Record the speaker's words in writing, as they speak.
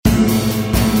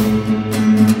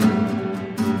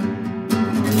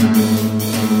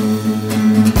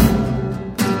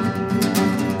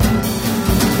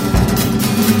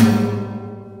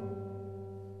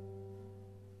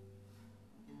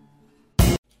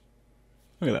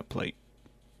Look at that plate.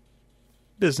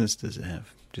 Business does it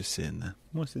have? Just sitting there.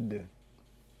 What's it doing?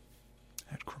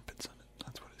 Had crumpets on it.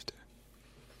 That's what it's doing.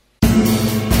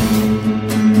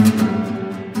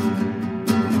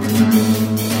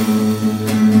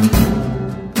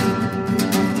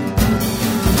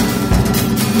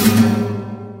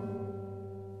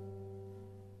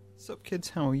 What's up, kids?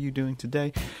 How are you doing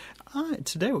today?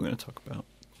 Today we're going to talk about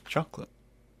chocolate,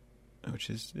 which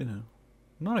is,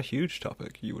 not a huge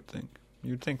topic, you would think.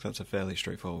 You would think that's a fairly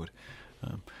straightforward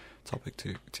topic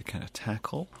to kind of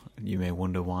tackle. You may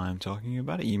wonder why I'm talking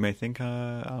about it. You may think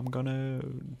I'm going to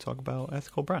talk about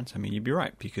ethical brands. I mean, you'd be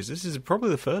right, because this is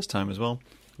probably the first time as well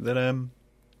that I'm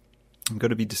going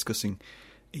to be discussing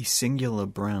a singular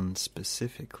brand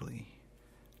specifically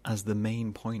as the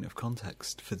main point of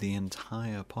context for the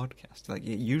entire podcast. Like,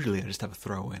 usually I just have a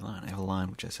throwaway line. I have a line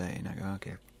which I say, and I go,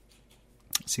 okay,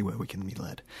 see where we can be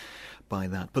led by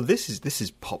that. But this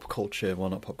is pop culture, well,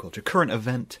 not pop culture, current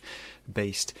event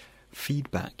based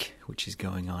feedback which is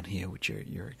going on here, which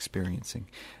you're experiencing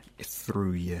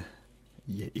through your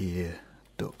ear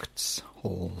ducts,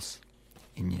 holes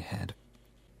in your head.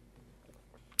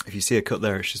 If you see a cut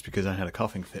there, it's just because I had a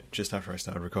coughing fit just after I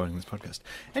started recording this podcast.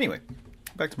 Anyway,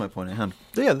 back to my point at hand.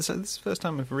 Yeah, this is the first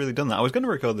time I've really done that. I was going to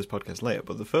record this podcast later,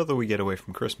 but the further we get away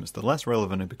from Christmas, the less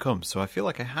relevant it becomes. So I feel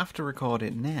like I have to record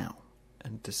it now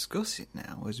and discuss it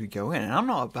now as we go in. And I'm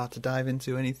not about to dive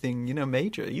into anything,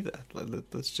 major either.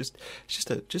 That's just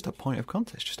a point of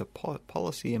context, just a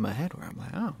policy in my head where I'm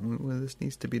like, well, this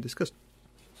needs to be discussed.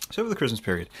 So over the Christmas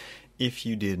period, if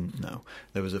you didn't know,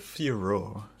 there was a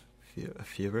furor. A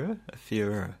furor?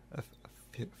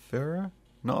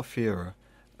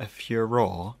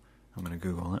 I'm going to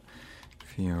Google it.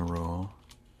 Furor,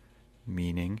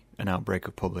 meaning an outbreak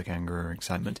of public anger or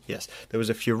excitement. Yes, there was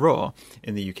a furor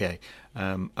in the UK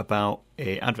about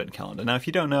a advent calendar. Now, if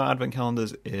you don't know, advent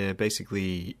calendars are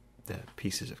basically they're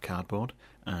pieces of cardboard,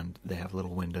 and they have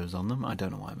little windows on them. I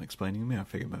don't know why I'm explaining them. I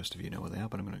figure most of you know what they are,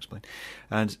 but I'm going to explain.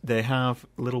 And they have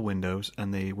little windows,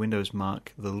 and the windows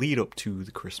mark the lead up to the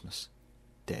Christmas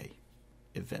Day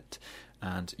event.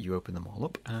 And you open them all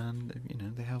up, and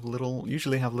they have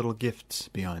usually have little gifts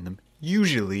behind them,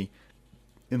 usually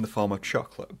in the form of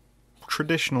chocolate.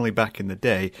 Traditionally, back in the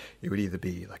day, it would either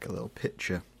be like a little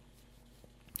picture,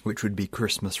 which would be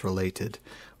Christmas related,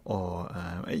 or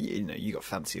you got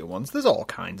fancier ones. There's all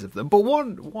kinds of them, but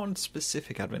one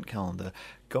specific advent calendar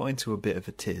got into a bit of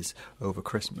a tiz over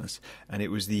Christmas, and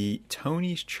it was the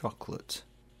Tony's Chocolate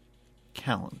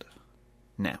calendar.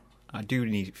 Now, I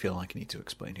do feel like I need to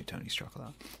explain who Tony's Chocolate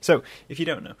are. So, if you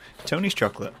don't know, Tony's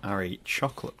Chocolate are a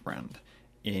chocolate brand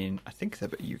I think they're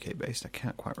UK based, I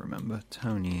can't quite remember.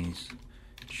 Tony's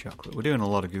Chocolate. We're doing a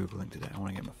lot of Googling today. I want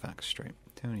to get my facts straight.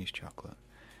 Tony's Chocolate.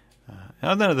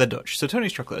 No, they're Dutch. So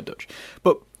Tony's Chocolate are Dutch.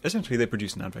 But essentially they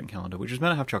produce an advent calendar, which was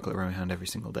meant to have chocolate around your hand every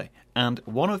single day. And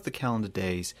one of the calendar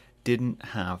days didn't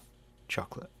have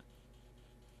chocolate.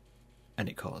 And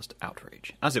it caused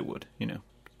outrage. As it would,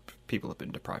 People have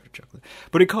been deprived of chocolate.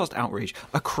 But it caused outrage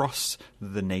across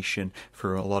the nation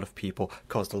for a lot of people.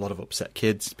 Caused a lot of upset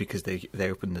kids because they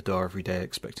opened the door every day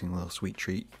expecting a little sweet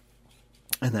treat.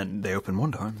 And then they open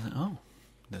one door and they're like, oh,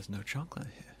 there's no chocolate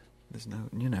here. There's no,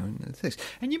 things.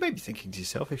 And you may be thinking to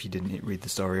yourself, if you didn't read the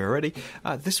story already,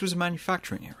 this was a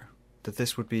manufacturing error. That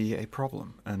this would be a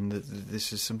problem. And that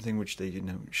this is something which they,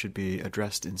 should be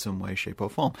addressed in some way, shape or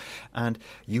form. And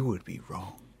you would be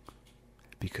wrong.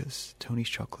 Because Tony's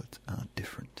Chocolates are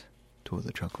different to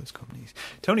other chocolate companies.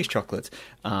 Tony's Chocolates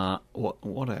are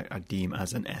what I deem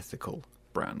as an ethical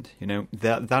brand.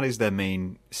 That is their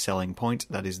main selling point.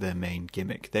 That is their main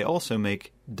gimmick. They also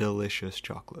make delicious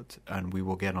chocolate, and we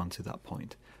will get onto that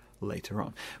point later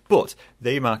on. But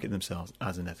they market themselves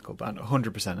as an ethical brand,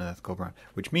 100% an ethical brand,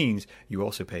 which means you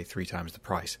also pay 3 times the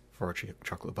price for a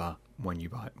chocolate bar when you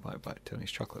buy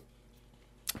Tony's Chocolate.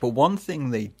 But one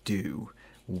thing they do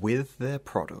with their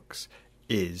products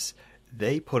is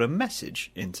they put a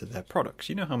message into their products.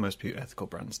 You know how most ethical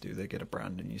brands do. They get a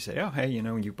brand and you say, oh, hey,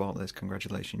 you bought this,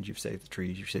 congratulations, you've saved the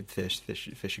trees, you've saved the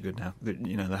fish are good now.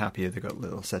 They're happier, they've got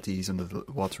little settees under the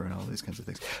water and all these kinds of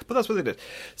things. But that's what they did.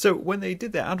 So when they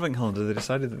did their advent calendar, they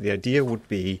decided that the idea would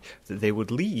be that they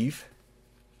would leave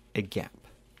a gap.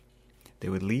 They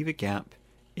would leave a gap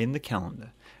in the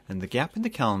calendar. And the gap in the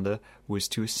calendar was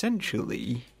to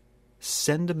essentially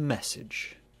send a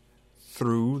message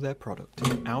through their product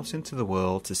out into the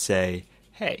world to say,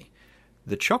 hey,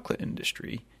 the chocolate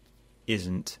industry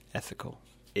isn't ethical.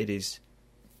 It is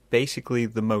basically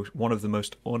one of the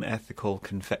most unethical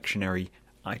confectionery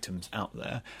items out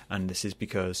there, and this is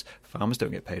because farmers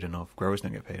don't get paid enough, growers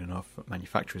don't get paid enough,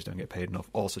 manufacturers don't get paid enough,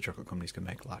 also chocolate companies can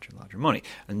make larger and larger money.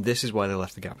 And this is why they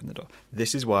left the gap in the door.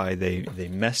 This is why they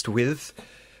messed with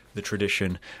the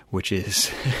tradition, which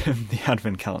is the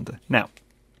Advent calendar. Now,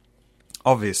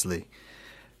 obviously,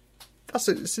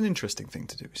 it's an interesting thing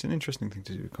to do. It's an interesting thing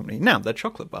to do with a company. Now, their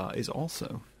chocolate bar is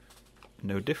also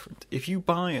no different. If you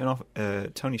buy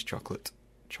Tony's chocolate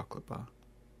bar,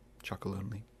 chocolate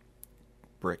only,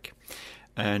 brick,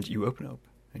 and you open it up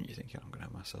and you think, I'm going to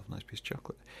have myself a nice piece of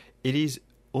chocolate, it is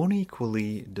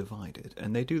unequally divided,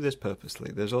 and they do this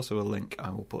purposely. There's also a link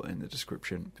I will put in the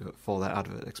description for their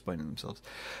advert explaining themselves.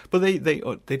 But they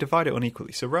divide it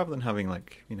unequally. So rather than having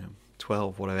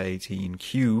 12, 18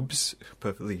 cubes,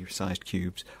 perfectly sized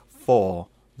cubes for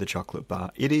the chocolate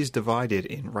bar, it is divided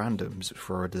in randoms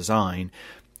for a design.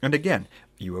 And again,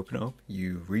 you open it up,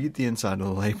 you read the inside of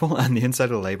the label, and the inside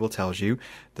of the label tells you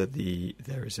that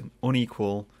there is an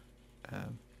unequal,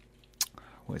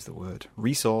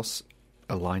 resource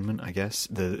alignment, I guess.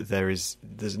 There's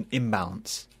an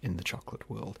imbalance in the chocolate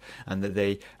world, and that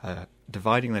they are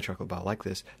dividing their chocolate bar like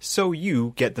this, so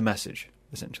you get the message,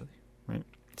 essentially, right?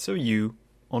 So you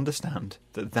understand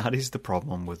that is the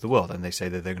problem with the world, and they say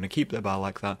that they're going to keep their bar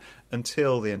like that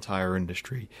until the entire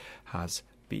industry has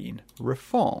been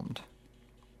reformed.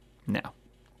 Now,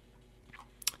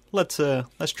 let's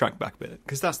track back a bit,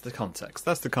 because that's the context.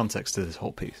 That's the context to this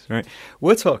whole piece, right?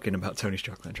 We're talking about Tony's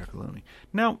Chocolate and Chocolonely.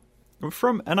 Now,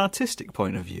 from an artistic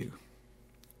point of view,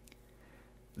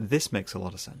 this makes a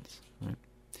lot of sense, right?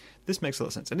 This makes a lot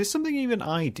of sense, and it's something even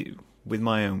I do with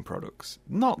my own products.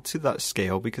 Not to that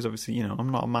scale, because obviously,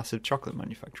 I'm not a massive chocolate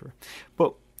manufacturer.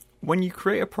 But when you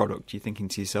create a product, you're thinking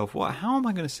to yourself, how am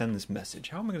I going to send this message?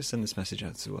 How am I going to send this message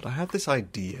out to the world? I have this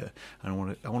idea, and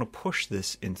I want to push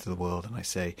this into the world, and I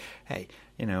say, hey,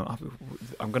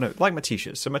 I'm going to, like my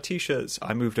t-shirts. So my t-shirts,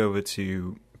 I moved over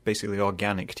to basically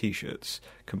organic t-shirts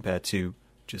compared to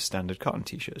just standard cotton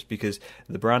t-shirts, because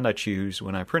the brand I choose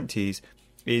when I print tees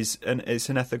it's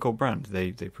an ethical brand.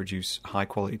 They produce high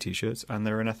quality t-shirts, and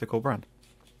they're an ethical brand.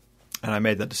 And I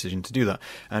made that decision to do that.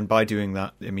 And by doing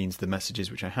that, it means the messages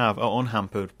which I have are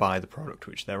unhampered by the product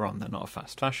which they're on. They're not a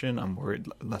fast fashion. I'm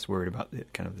less worried about the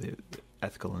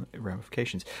ethical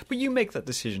ramifications. But you make that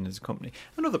decision as a company.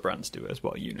 And other brands do it as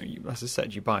well. As I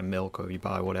said, you buy milk or you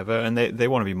buy whatever, and they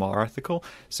want to be more ethical.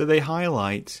 So they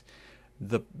highlight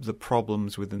the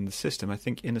problems within the system. I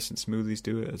think Innocent Smoothies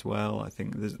do it as well. I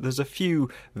think there's a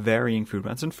few varying food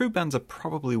brands, and food brands are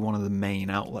probably one of the main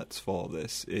outlets for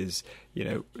this. Is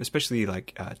especially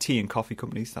like tea and coffee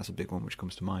companies. That's a big one which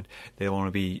comes to mind. They want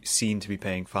to be seen to be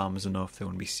paying farmers enough. They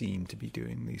want to be seen to be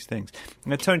doing these things.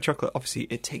 And Tony Chocolate, obviously,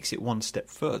 it takes it one step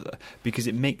further, because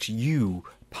it makes you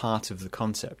part of the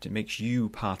concept. It makes you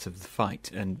part of the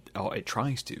fight, or it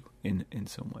tries to in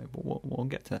some way, but we'll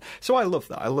get to that. So I love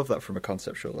that. I love that from a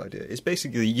conceptual idea. It's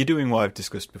basically, you're doing what I've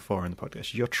discussed before in the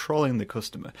podcast. You're trolling the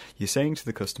customer. You're saying to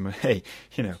the customer, hey,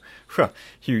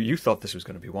 you thought this was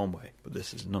going to be one way, but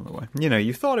this is another way.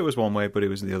 You thought it was one way, but it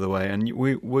was the other way. And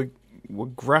we're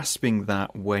grasping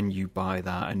that when you buy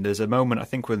that. And there's a moment, I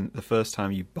think, when the first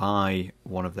time you buy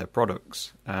one of their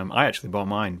products, I actually bought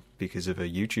mine because of a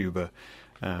YouTuber.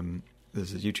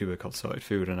 There's a YouTuber called Sorted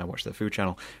Food, and I watched their food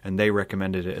channel, and they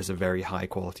recommended it as a very high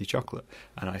quality chocolate.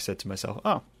 And I said to myself,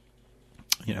 I'll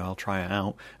try it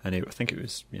out. And I think it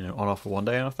was, on offer one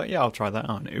day, and I thought, I'll try that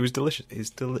out. And it was delicious.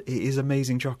 It is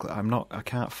amazing chocolate. I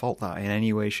can't fault that in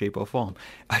any way, shape, or form.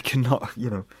 I cannot,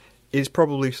 it's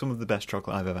probably some of the best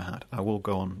chocolate I've ever had. I will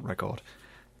go on record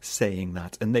saying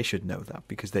that, and they should know that,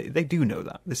 because they do know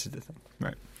that. This is the thing,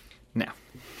 right? Now,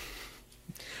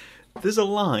 there's a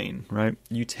line, right,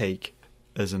 you take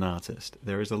as an artist.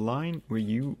 There is a line where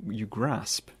you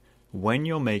grasp when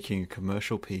you're making a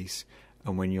commercial piece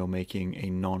and when you're making a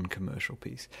non-commercial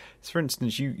piece. So, for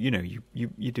instance, you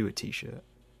do a t-shirt.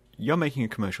 You're making a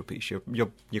commercial piece.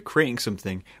 You're creating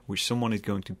something which someone is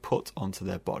going to put onto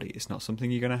their body. It's not something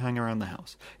you're going to hang around the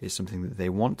house. It's something that they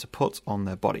want to put on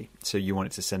their body. So you want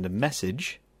it to send a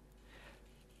message,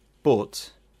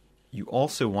 but you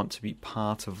also want to be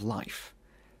part of life.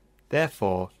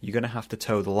 Therefore, you're going to have to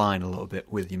toe the line a little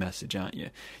bit with your message, aren't you?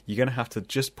 You're going to have to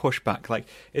just push back.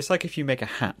 It's like if you make a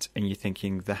hat and you're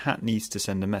thinking the hat needs to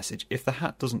send a message. If the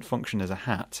hat doesn't function as a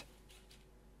hat,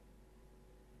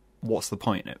 what's the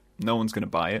point in it? No one's going to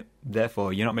buy it.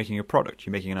 Therefore, you're not making a product.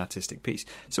 You're making an artistic piece.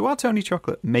 So are Tony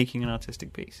Chocolate making an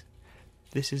artistic piece?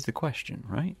 This is the question,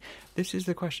 right? This is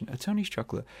the question. Are Tony's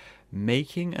Chocolate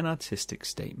making an artistic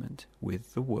statement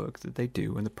with the work that they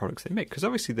do and the products they make? Because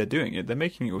obviously they're doing it. They're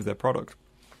making it with their product.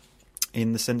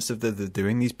 in the sense of that they're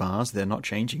doing these bars, they're not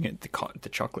changing it. The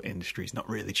chocolate industry is not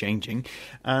really changing,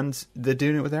 and they're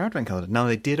doing it with their advent calendar. Now,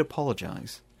 they did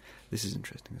apologise. This is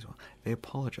interesting as well. They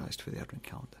apologised for the advent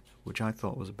calendar, which I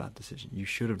thought was a bad decision. You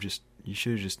should have just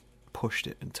pushed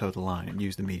it and towed the line and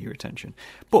used the media attention.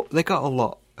 But they got a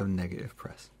lot of negative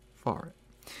press for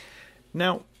it.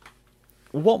 Now,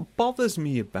 what bothers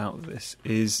me about this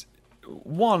is,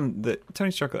 one, that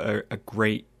Tony's Chocolate are a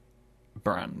great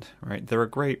brand, right? They're a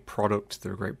great product,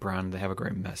 they're a great brand, they have a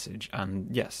great message, and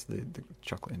yes, the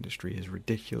chocolate industry is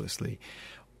ridiculously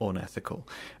unethical.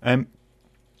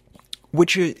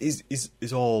 Which is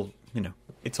all,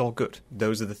 it's all good.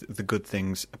 Those are the good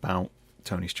things about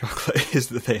Tony's Chocolate, is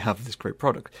that they have this great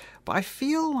product. But I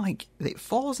feel like it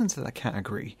falls into that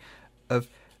category of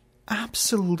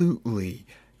absolutely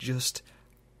just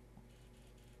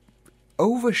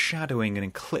overshadowing and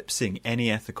eclipsing any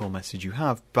ethical message you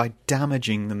have by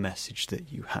damaging the message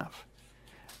that you have.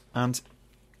 And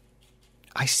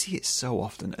I see it so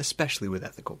often, especially with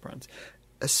ethical brands,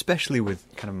 especially with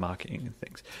kind of marketing and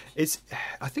things.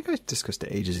 I think I discussed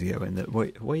it ages ago in the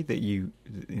way that you,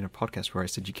 in a podcast where I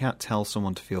said you can't tell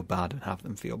someone to feel bad and have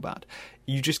them feel bad.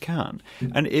 You just can't.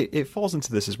 And it falls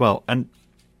into this as well. And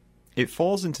it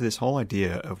falls into this whole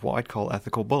idea of what I'd call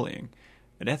ethical bullying.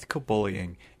 And ethical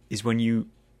bullying is when you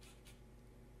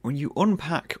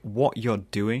unpack what you're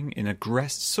doing in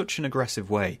such an aggressive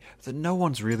way that no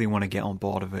one's really want to get on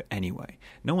board of it anyway.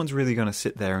 No one's really going to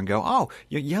sit there and go, oh,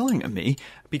 you're yelling at me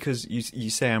because you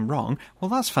say I'm wrong. Well,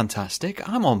 that's fantastic.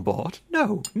 I'm on board.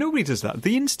 No, nobody does that.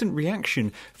 The instant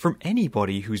reaction from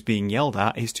anybody who's being yelled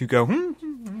at is to go,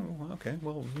 okay,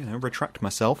 well, retract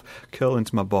myself, curl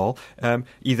into my ball,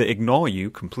 either ignore you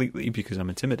completely because I'm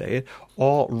intimidated,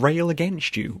 or rail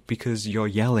against you because you're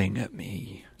yelling at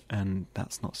me. And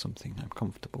that's not something I'm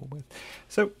comfortable with.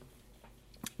 So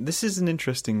this is an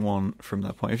interesting one from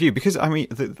that point of view, because,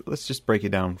 let's just break it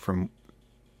down from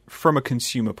a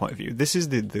consumer point of view. This is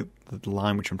the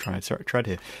line which I'm trying to tread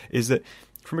here, is that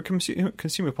from a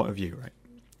consumer point of view, right?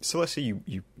 So let's say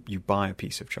you buy a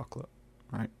piece of chocolate,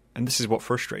 right? And this is what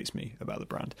frustrates me about the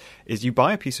brand, is you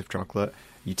buy a piece of chocolate,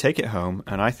 you take it home,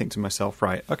 and I think to myself,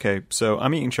 right, okay, so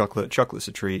I'm eating chocolate, chocolate's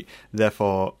a treat,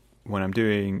 therefore when I'm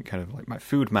doing kind of like my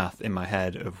food math in my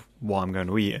head of what I'm going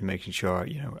to eat and making sure,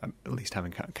 I'm at least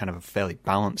having kind of a fairly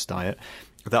balanced diet,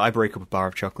 that I break up a bar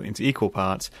of chocolate into equal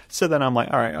parts. So then I'm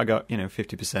like, all right, I got,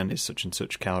 50% is such and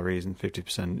such calories and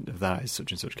 50% of that is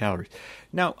such and such calories.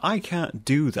 Now, I can't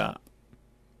do that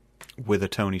with a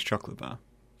Tony's chocolate bar.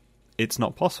 It's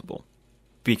not possible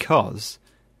because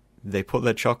they put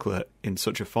their chocolate in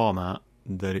such a format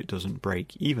that it doesn't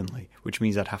break evenly, which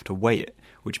means I'd have to weigh it,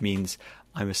 which means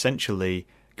I'm essentially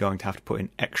going to have to put in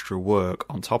extra work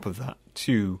on top of that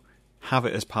to have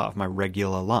it as part of my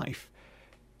regular life,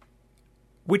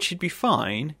 which would be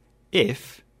fine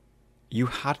if you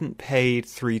hadn't paid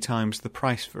 3 times the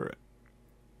price for it.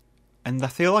 And I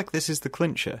feel like this is the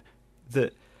clincher,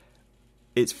 that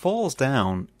it falls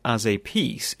down as a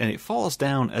piece and it falls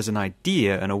down as an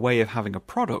idea and a way of having a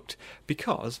product,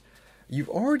 because you've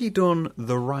already done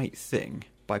the right thing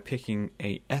by picking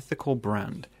an ethical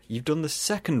brand. You've done the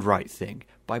second right thing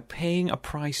by paying a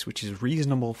price which is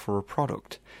reasonable for a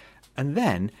product. And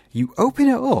then you open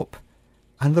it up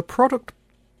and the product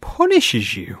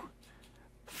punishes you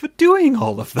for doing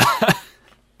all of that.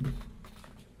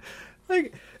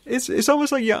 Like, it's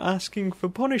almost like you're asking for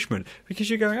punishment, because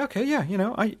you're going, okay, yeah,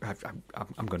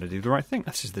 I'm going to do the right thing.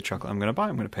 This is the chocolate I'm going to buy.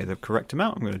 I'm going to pay the correct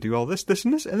amount. I'm going to do all this,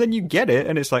 and this, and then you get it,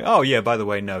 and it's like, oh yeah, by the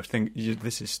way, no,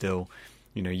 this is still,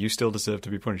 you still deserve to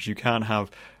be punished. You can't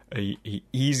have a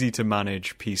easy to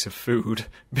manage piece of food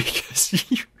because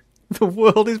the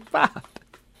world is bad.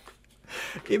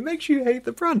 It makes you hate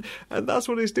the brand, and that's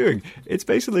what it's doing. It's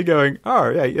basically going, oh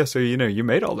yeah, so you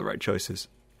made all the right choices.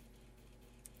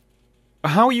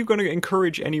 How are you going to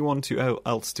encourage anyone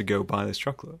else to go buy this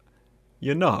chocolate?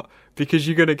 You're not, because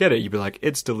you're going to get it. You'll be like,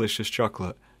 it's delicious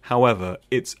chocolate. However,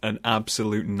 it's an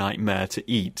absolute nightmare to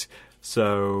eat.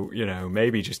 So,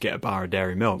 maybe just get a bar of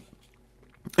dairy milk.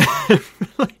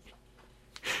 Like,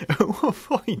 at what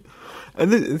point?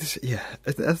 And I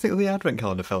think the advent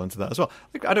calendar fell into that as well.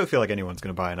 Like, I don't feel like anyone's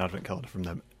going to buy an advent calendar from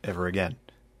them ever again,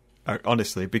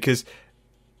 honestly, because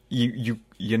you're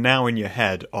now in your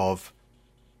head of,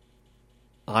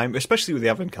 especially with the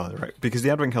advent calendar, right? Because the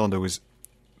advent calendar was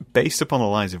based upon the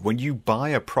lines of, when you buy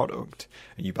a product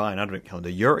and you buy an advent calendar,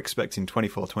 you're expecting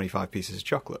 24, 25 pieces of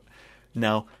chocolate.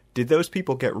 Now, did those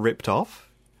people get ripped off?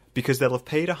 Because they'll have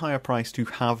paid a higher price to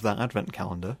have that advent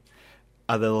calendar,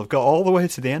 and they'll have got all the way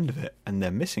to the end of it, and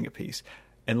they're missing a piece.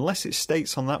 unless it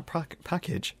states on that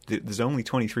package that there's only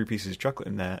 23 pieces of chocolate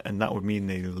in there, and that would mean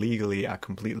they legally are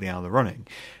completely out of the running.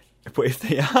 But if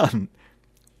they aren't,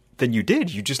 then you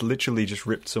just literally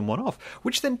ripped someone off,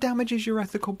 which then damages your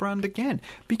ethical brand again,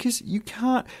 because you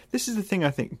can't. This is the thing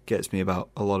I think gets me about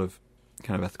a lot of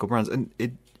kind of ethical brands, and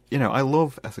I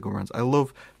love ethical brands. I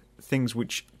love things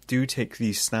which do take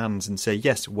these stands and say,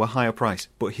 yes, we're higher price,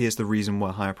 but here's the reason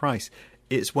we're higher price.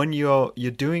 It's when you're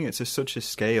doing it to such a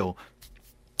scale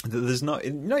that there's not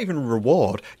even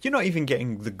reward. You're not even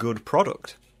getting the good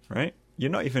product, right?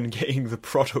 You're not even getting the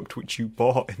product which you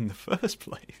bought in the first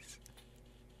place.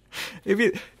 If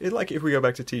we go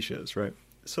back to t-shirts, right?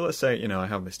 So let's say, I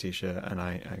have this t-shirt and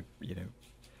I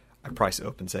price it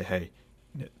up and say, hey,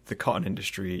 the cotton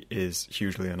industry is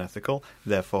hugely unethical,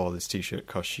 therefore this t-shirt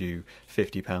costs you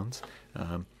 £50.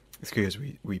 It's because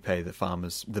we pay the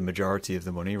farmers the majority of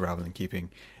the money rather than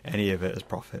keeping any of it as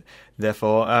profit.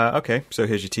 Therefore, okay, so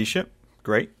here's your t-shirt.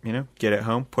 Great, get it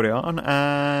home, put it on.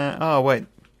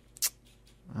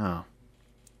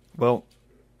 Well,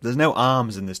 there's no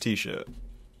arms in this t-shirt.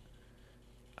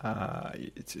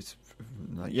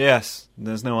 Yes,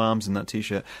 there's no arms in that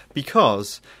t-shirt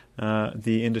because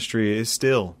the industry is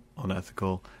still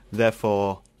unethical.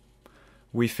 Therefore,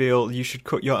 we feel you should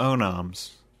cut your own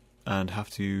arms and have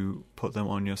to put them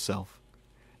on yourself.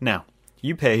 Now,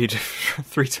 you paid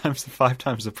 3 times to 5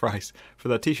 times the price for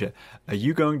that t-shirt. Are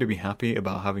you going to be happy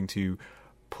about having to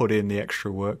put in the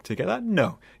extra work to get that?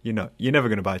 No, you're not. You're never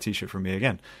going to buy a t-shirt from me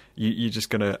again. You're just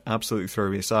going to absolutely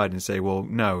throw me aside and say, well,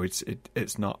 no,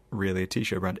 it's not really a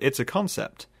t-shirt brand. It's a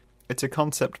concept. It's a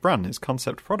concept brand. It's a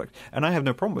concept product. And I have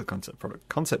no problem with concept product.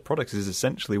 Concept products is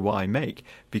essentially what I make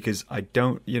because I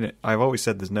don't, I've always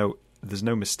said there's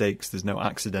no mistakes, there's no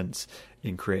accidents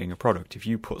in creating a product. If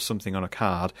you put something on a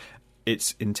card,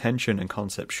 its intention and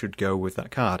concept should go with that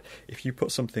card. If you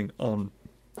put something on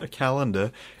a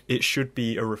calendar, it should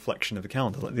be a reflection of the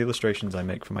calendar. Like the illustrations I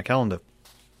make for my calendar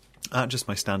aren't just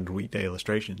my standard weekday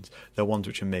illustrations. They're ones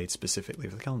which are made specifically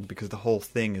for the calendar because the whole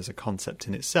thing is a concept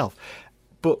in itself.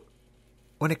 But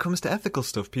when it comes to ethical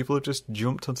stuff, people have just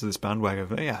jumped onto this bandwagon of,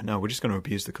 we're just going to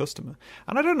abuse the customer.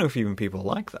 And I don't know if even people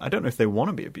like that. I don't know if they want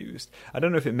to be abused. I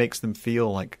don't know if it makes them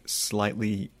feel like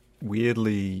slightly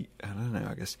weirdly,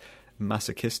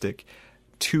 masochistic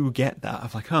to get that.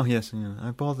 Of like, oh yes,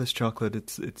 I bought this chocolate.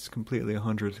 It's completely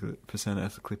 100%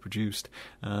 ethically produced.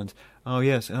 And oh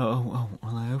yes, well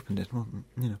I opened it. Well,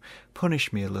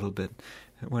 punish me a little bit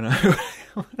when I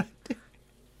do.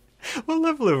 What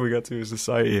level have we got to as a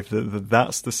society if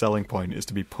that's the selling point, is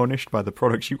to be punished by the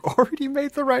products you already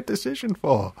made the right decision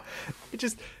for?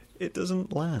 It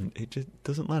doesn't land. It just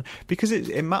doesn't land. Because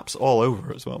it maps all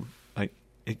over as well. Like,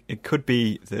 it could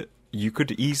be that you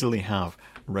could easily have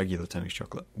regular Tony's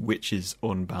chocolate, which is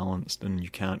unbalanced and you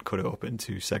can't cut it up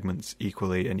into segments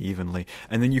equally and evenly.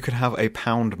 And then you could have a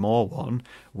pound more one,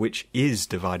 which is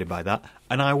divided by that.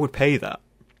 And I would pay that.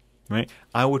 Right?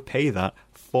 I would pay that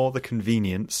for the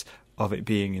convenience of it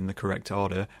being in the correct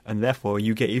order, and therefore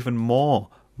you get even more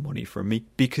money from me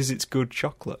because it's good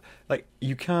chocolate. Like,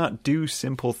 you can't do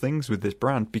simple things with this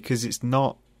brand because it's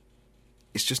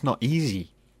just not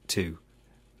easy to.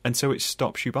 And so it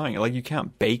stops you buying it. Like, you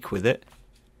can't bake with it.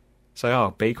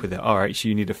 Say, bake with it. All right, so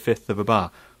you need 1/5 of a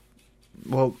bar.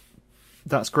 Well,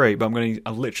 that's great, but I'm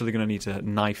literally going to need to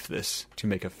knife this to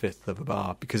make 1/5 of a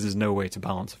bar because there's no way to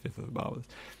balance 1/5 of a bar with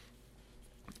this.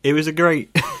 It was a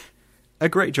great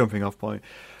jumping off point,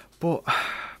 but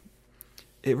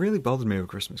it really bothered me over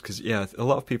Christmas because, a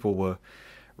lot of people were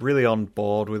really on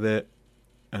board with it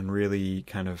and really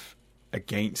kind of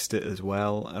against it as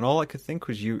well. And all I could think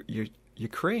was, you're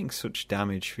creating such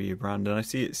damage for your brand, and I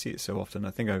see it so often. I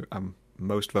think I'm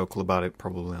most vocal about it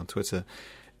probably on Twitter.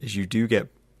 Is you do get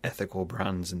ethical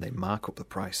brands and they mark up the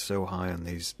price so high on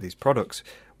these products,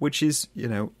 which is,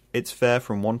 it's fair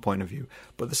from one point of view,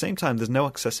 but at the same time, there's no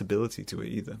accessibility to it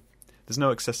either. There's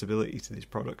no accessibility to these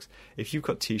products. If you've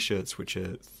got t-shirts which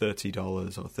are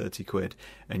 $30 or 30 quid,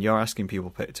 and you're asking people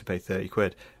to pay 30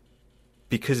 quid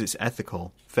because it's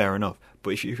ethical, fair enough.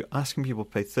 But if you're asking people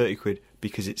to pay 30 quid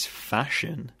because it's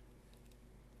fashion,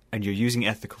 and you're using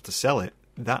ethical to sell it,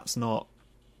 that's not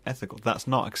ethical. That's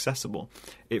not accessible.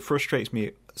 It frustrates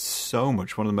me so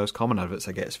much. One of the most common adverts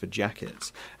I get is for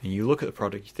jackets, and you look at the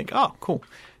product, you think, oh, cool,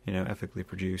 ethically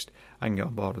produced, I can get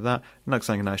on board with that. Looks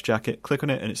like a nice jacket. Click on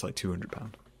it, and it's like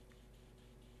 £200.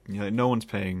 No one's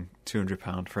paying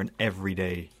 £200 for an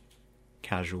everyday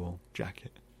casual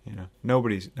jacket. You know,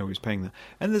 nobody's paying that,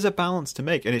 and there's a balance to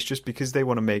make, and it's just because they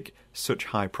want to make such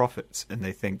high profits, and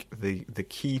they think the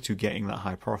key to getting that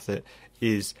high profit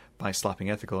is by slapping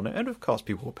ethical on it. And of course,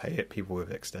 people will pay it. People with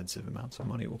extensive amounts of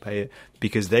money will pay it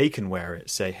because they can wear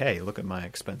it. Say, hey, look at my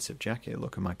expensive jacket.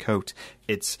 Look at my coat.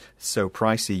 It's so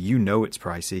pricey. You know it's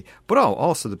pricey. But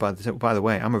also by the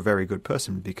way, I'm a very good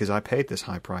person because I paid this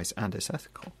high price and it's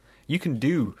ethical. You can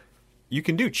do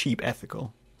cheap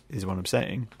ethical. Is what I'm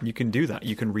saying. You can do that.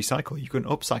 You can recycle. You can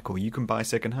upcycle. You can buy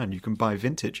secondhand. You can buy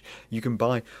vintage. You can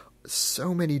buy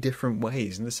so many different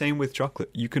ways. And the same with chocolate.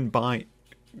 You can buy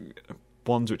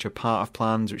ones which are part of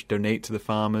plans, which donate to the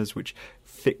farmers, which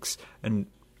fix and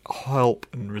help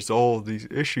and resolve these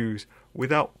issues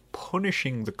without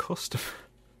punishing the customer.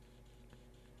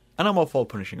 And I'm all for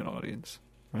punishing an audience,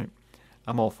 right?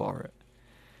 I'm all for it.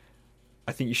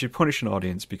 I think you should punish an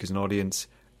audience because an audience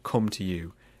come to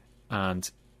you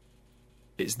and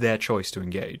it's their choice to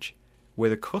engage.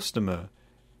 With a customer,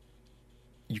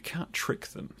 you can't trick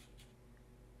them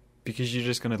because you're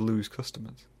just going to lose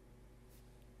customers.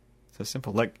 So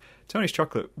simple. Like Tony's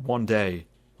Chocolate one day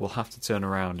will have to turn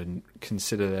around and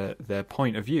consider their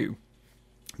point of view.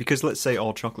 Because let's say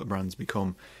all chocolate brands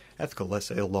become ethical. Let's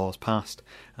say a law's passed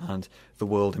and the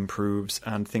world improves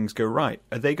and things go right.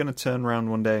 Are they going to turn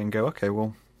around one day and go, okay,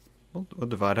 well, we'll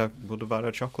divide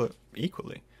our chocolate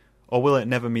equally? Or will it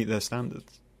never meet their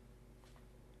standards?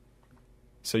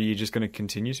 So you're just going to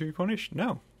continue to be punished?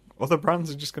 No. Other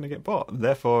brands are just going to get bought.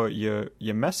 Therefore, your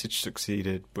message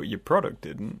succeeded, but your product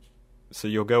didn't. So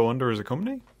you'll go under as a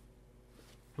company?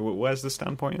 Where's the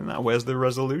standpoint in that? Where's the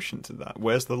resolution to that?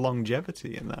 Where's the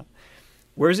longevity in that?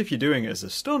 Whereas if you're doing it as a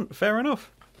stunt, fair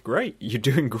enough. Great. You're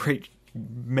doing great,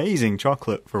 amazing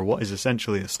chocolate for what is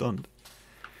essentially a stunt.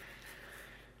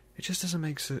 It just doesn't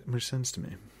make much sense to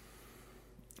me.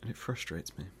 And it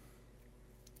frustrates me.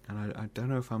 And I don't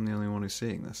know if I'm the only one who's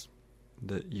seeing this.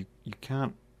 That you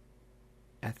can't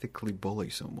ethically bully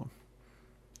someone.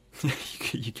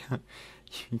 you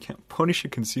can't punish a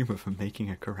consumer for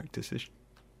making a correct decision.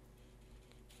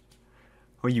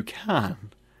 Or you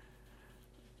can.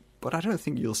 But I don't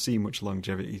think you'll see much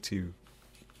longevity to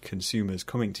consumers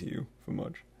coming to you for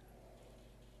much.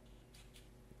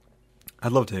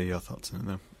 I'd love to hear your thoughts on it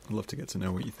though. I'd love to get to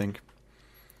know what you think.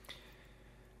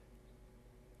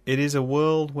 It is a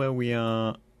world where we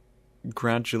are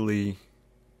gradually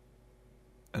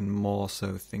and more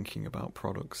so thinking about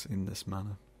products in this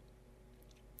manner.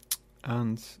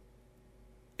 And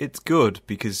it's good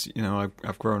because, you know,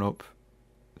 I've grown up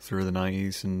through the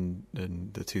 90s and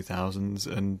the 2000s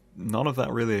and none of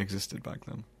that really existed back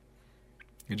then.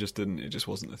 It just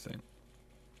wasn't a thing.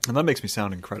 And that makes me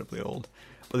sound incredibly old.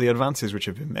 But the advances which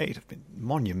have been made have been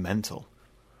monumental.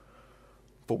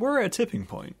 But we're at a tipping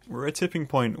point. We're at a tipping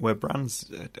point where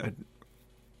brands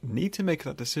need to make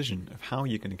that decision of how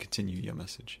you're going to continue your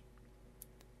message.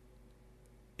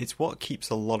 It's what keeps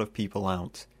a lot of people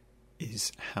out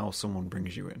is how someone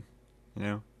brings you in. You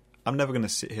know, I'm never going to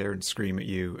sit here and scream at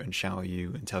you and shout at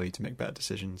you and tell you to make better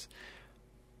decisions.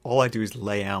 All I do is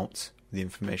lay out the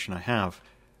information I have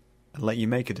and let you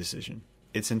make a decision.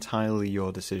 It's entirely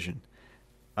your decision.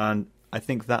 And I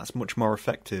think that's much more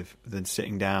effective than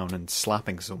sitting down and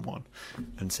slapping someone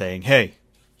and saying, hey,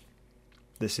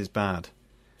 this is bad.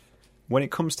 When it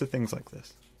comes to things like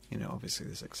this, you know, obviously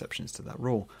there's exceptions to that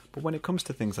rule, but when it comes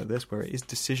to things like this where it is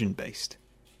decision-based,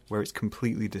 where it's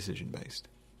completely decision-based,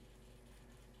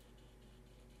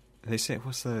 they say,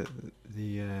 what's there's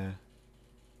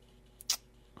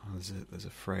a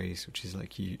phrase which is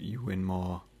like you win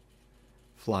more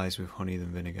flies with honey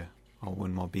than vinegar, or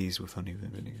win more bees with honey than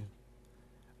vinegar.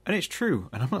 And it's true,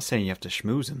 and I'm not saying you have to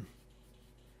schmooze them.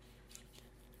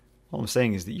 All I'm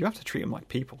saying is that you have to treat them like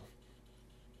people.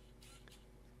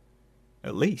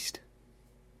 At least.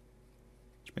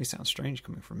 Which may sound strange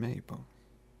coming from me, but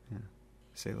yeah,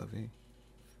 c'est la vie.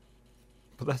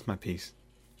 But that's my piece.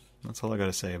 That's all I got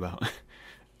to say about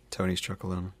Tony's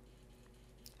Chocolate.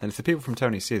 And if the people from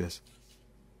Tony see this,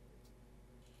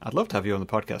 I'd love to have you on the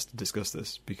podcast to discuss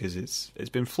this, because it's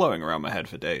been flowing around my head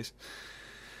for days.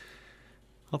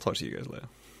 I'll talk to you guys later.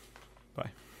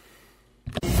 Bye.